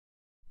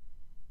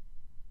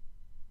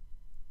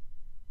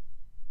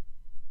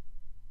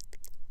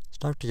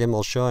Dr.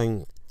 Gimbel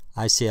showing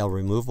ICL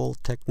removal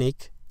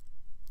technique.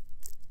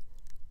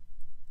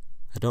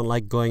 I don't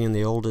like going in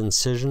the old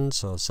incision,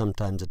 so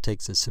sometimes it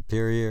takes a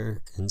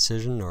superior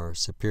incision or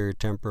superior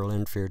temporal,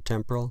 inferior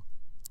temporal.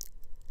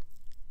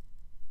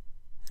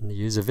 And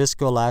use a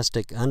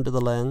viscoelastic under the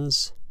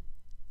lens,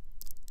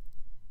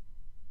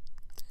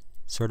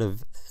 sort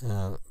of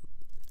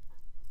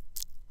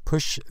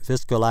push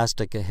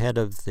viscoelastic ahead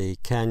of the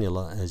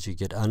cannula as you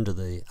get under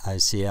the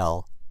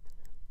ICL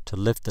to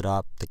lift it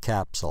up the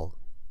capsule.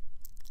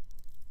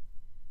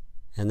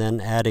 And then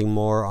adding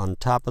more on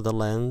top of the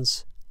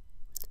lens,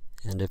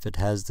 and if it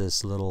has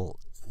this little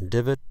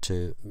divot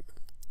to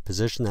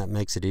position, that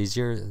makes it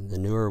easier. The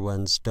newer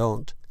ones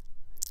don't,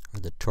 or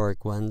the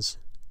toric ones.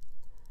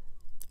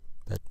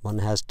 But one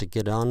has to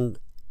get on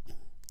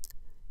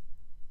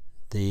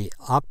the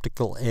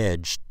optical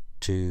edge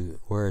to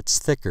where it's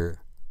thicker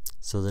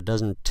so that it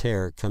doesn't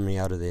tear coming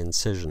out of the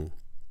incision.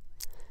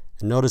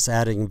 And notice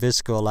adding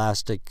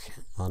viscoelastic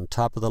on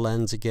top of the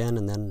lens again,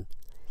 and then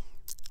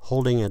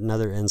holding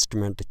another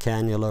instrument, a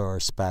cannula or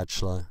a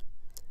spatula,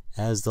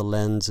 as the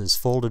lens is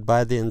folded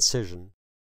by the incision.